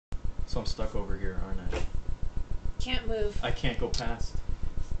So I'm stuck over here, aren't I? Can't move. I can't go past.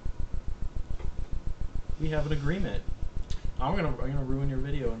 We have an agreement. I'm gonna ruin your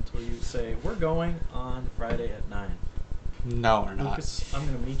video until you say we're going on Friday at 9. No, we're not. Lucas, I'm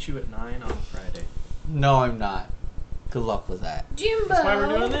gonna meet you at 9 on Friday. No, I'm not. Good luck with that. Jimbo. That's why we're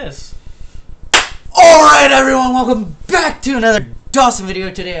doing this. Alright, everyone, welcome back to another Dawson video.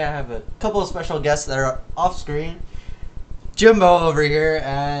 Today I have a couple of special guests that are off screen. Jimbo over here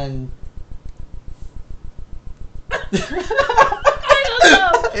and...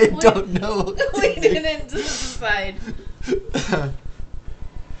 I don't know. We didn't decide.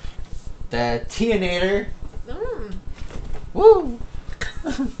 The Teanator. Mm. Woo!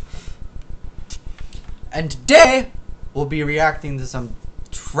 And today we'll be reacting to some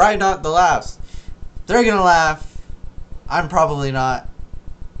Try Not the Laughs. They're gonna laugh. I'm probably not.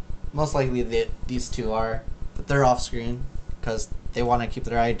 Most likely these two are, but they're off screen because they want to keep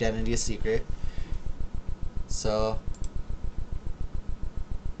their identity a secret. So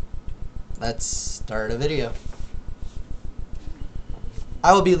let's start a video.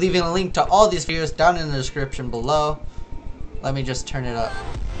 I will be leaving a link to all these videos down in the description below. Let me just turn it up.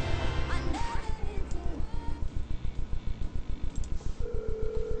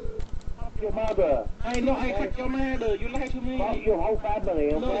 Your mother. I know I fucked your mother. You lied to me. Fuck your whole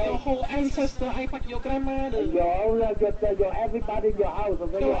family, okay? No, your whole ancestor. I fucked your grandmother. Your everybody in your house,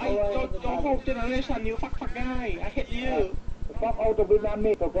 okay? Your whole generation. You fuck guy. I hate you. Fuck all the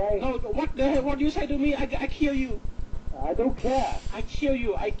Vietnamese, okay? No, what the hell? What you say to me? I kill you. I don't care. I kill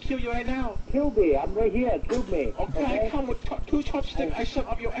you. I kill you right now. Kill me. I'm right here. Kill me. Okay, I come with two chopsticks. I shove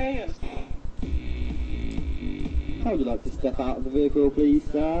up your ass. How would you like to step out of the vehicle, please,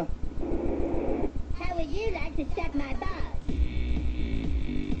 sir? How would you like to suck my balls?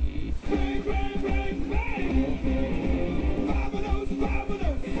 Bang, bang, bang, bang. Barbados,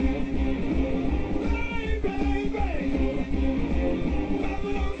 Barbados. Bang, bang, bang.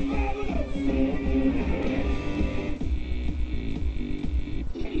 Barbados, Barbados.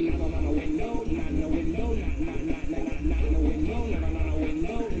 No window, no window,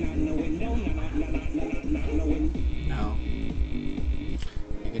 no window. No.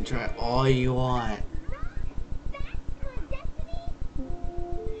 You can try all you want.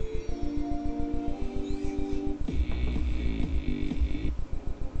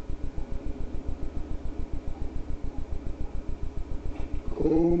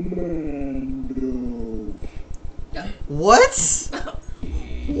 Commando. What?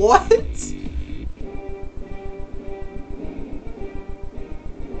 What?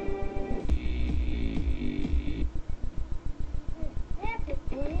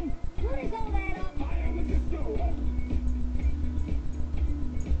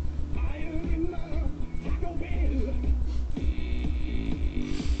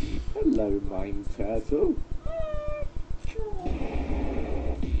 Hello, Mine Turtle.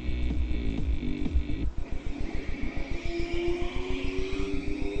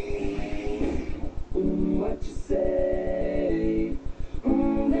 What you say?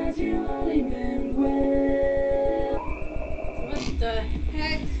 That you only meant well. What the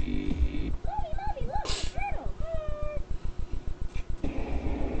heck? Mommy, look, a turtle.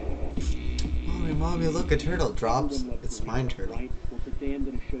 Mommy, look, a turtle drops. It's mine turtle. Right? Well, today I'm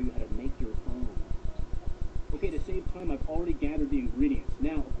going to show you how to make your own. Okay, to save time, I've already gathered the ingredients.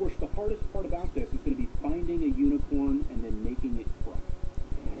 Now, of course, the hardest part about this is going to be finding a unicorn and then making it fry.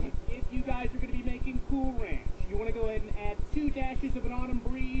 If you guys are going to be making Cool Ranch, you want to go ahead and add 2 dashes of an Autumn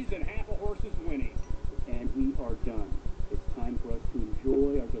Breeze and half a horse's whinny. And we are done. It's time for us to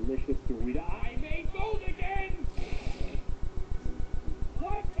enjoy our delicious Dorita. I made gold again!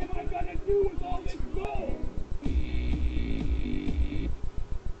 What am I going to do with all this gold?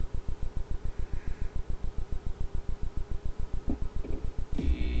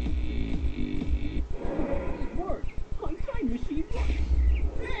 It works! My time machine works!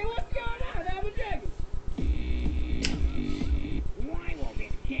 Hey, what's going on? I'm a dragon! Why will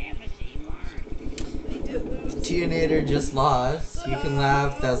this damn machine work? Teanator just lost. You can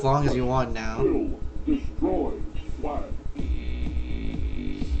laugh as long as you want now. Destroy. Fire.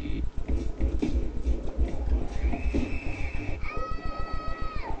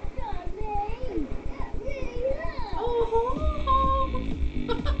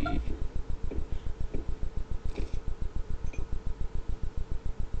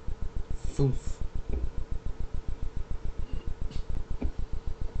 Foof.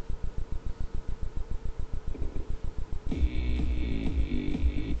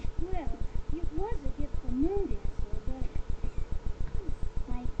 Well, it wasn't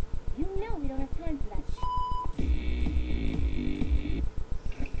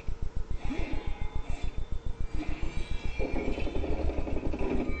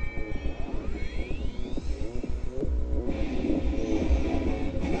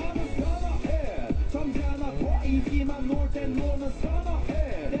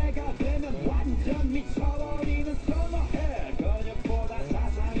선어해 내가 되면 완전 미쳐버리는 선어해 근육보다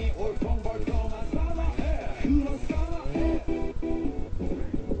사상이 울퉁불퉁한 선어해 그런 선어해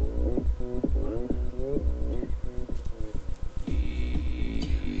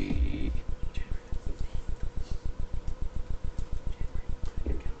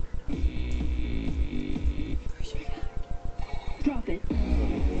Drop it.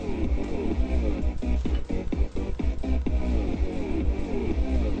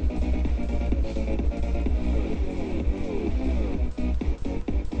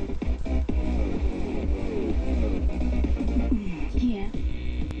 Yeah.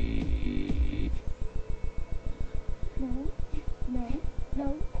 No, no,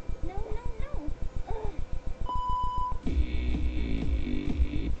 no, no, no, no. Ugh.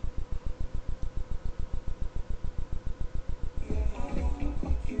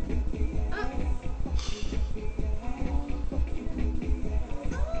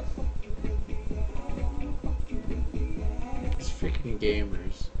 It's freaking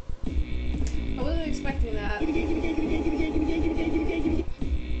gamers. I wasn't expecting that.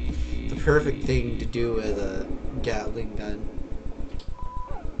 The perfect thing to do with a Gatling gun.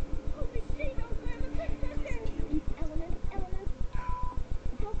 Holy shit, don't grab a quick. Elements, elements.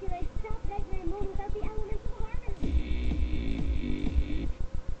 How can I stop nightmare mode without the elemental harness?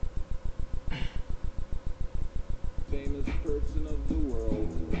 Famous person of the world.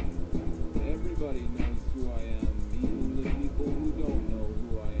 Everybody knows who I am, even the people who don't know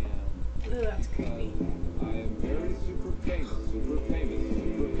who I am. Ooh, that's Because creepy. I am very super famous, super famous,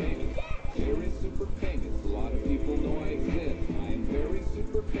 super famous. Very super famous. A lot of people know I exist. I am very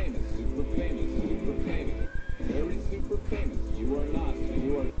super famous, super famous, super famous. Very super famous. You are not, and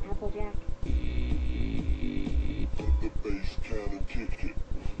you are. Applejack. The bass can and kick it.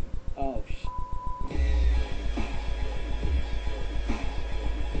 Oh,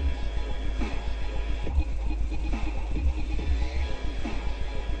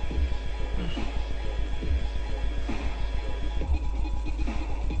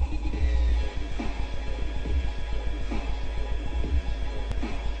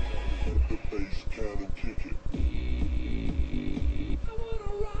 The bass can and kick it. I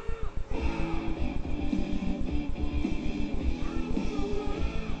wanna rock.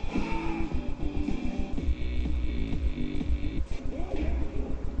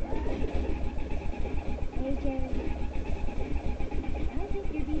 Hey, Jerry. I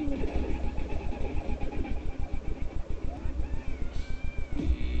think you're being a...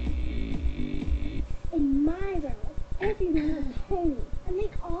 In my world, everyone is a pony, and they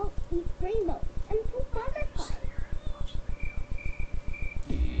all eat rainbows and poop butterflies.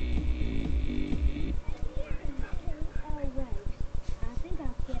 Oh, right. I think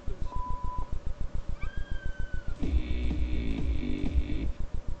I'll skip it.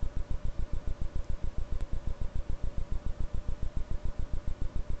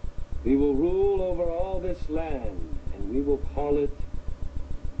 We will rule over all this land, and we will call it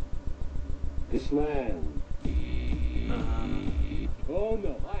this land. oh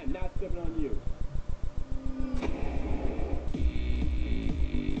no, I am not stepping on you.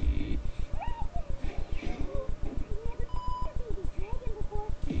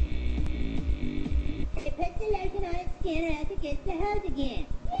 It puts the lotion on its skin or else it gets the hose again.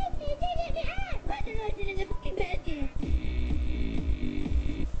 Put the lotion in the fucking basket.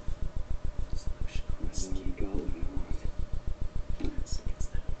 Let me go if I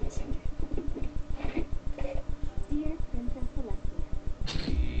want. Dear Princess Celestia.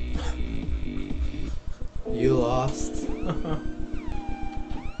 You lost.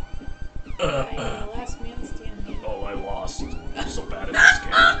 I am the last man standing. Oh, I lost. I'm so bad at this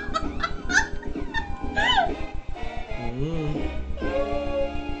game.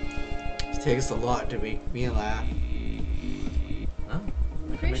 It takes a lot to make me laugh. Huh?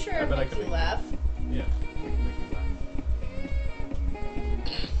 I'm pretty sure I bet I make can you make- laugh. Yeah, we can make you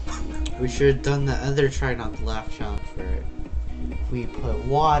laugh. We should have done the other try not to laugh challenge for it. We put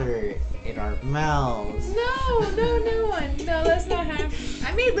water in our mouths. No, that's not happening.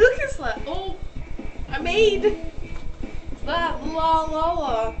 I made Lucas laugh. Oh, I made that la la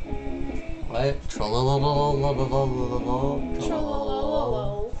la. What? Trollolololololololol.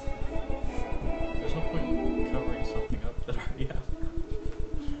 Trollolololol. There's no point in covering something up that already happened.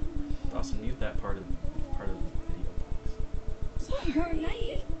 Dawson, mute that part of the video, please.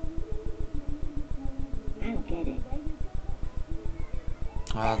 I don't get it.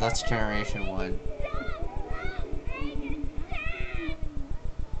 That's Generation 1.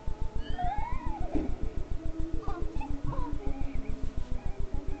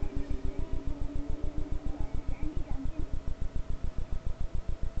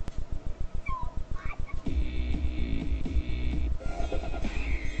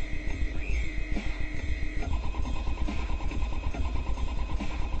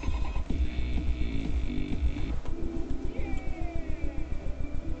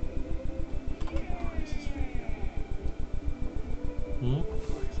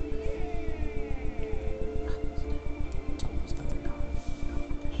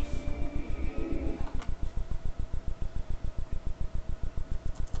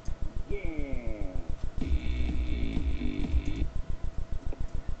 Yeah.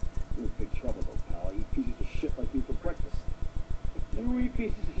 You're in big trouble, though, pal. I eat pieces of shit like you for breakfast. You eat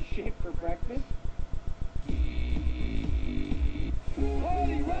pieces of shit for breakfast?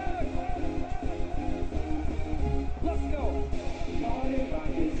 Party rock! Let's go! Party rock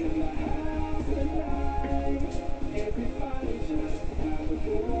is in the house tonight. Everybody just have a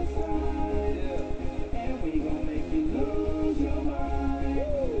good time. And we gon' make you lose your mind.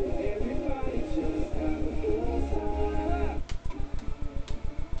 Everybody just have a good time.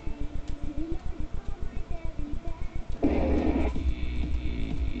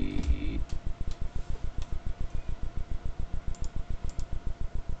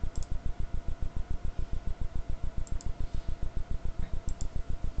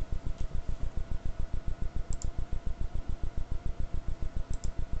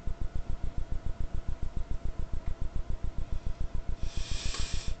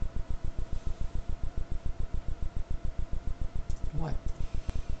 What?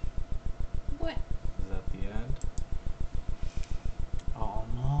 What? Is that the end?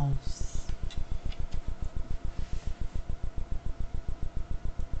 Almost.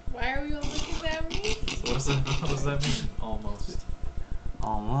 Why are we all looking at me? What does that mean? Almost.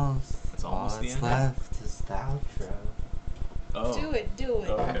 Almost. It's almost All the that's end? left is the outro. Oh. Do it.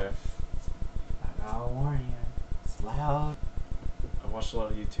 Okay. I gotta warn you. It's loud. I watched a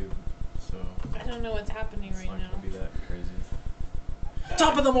lot of YouTube, so I don't know what's happening it's right not now. gonna be that crazy.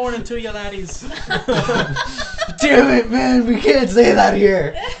 Top of the morning to you, laddies. Damn it, man! We can't say that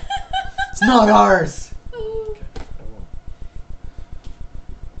here. It's not ours. Okay, I won't.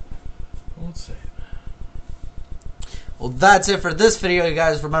 I won't say it. Well, that's it for this video, you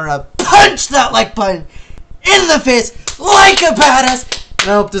guys. Remember to punch that like button in the face like a badass.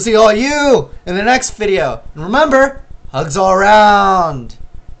 And I hope to see all you in the next video. And remember, hugs all around.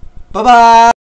 Bye-bye.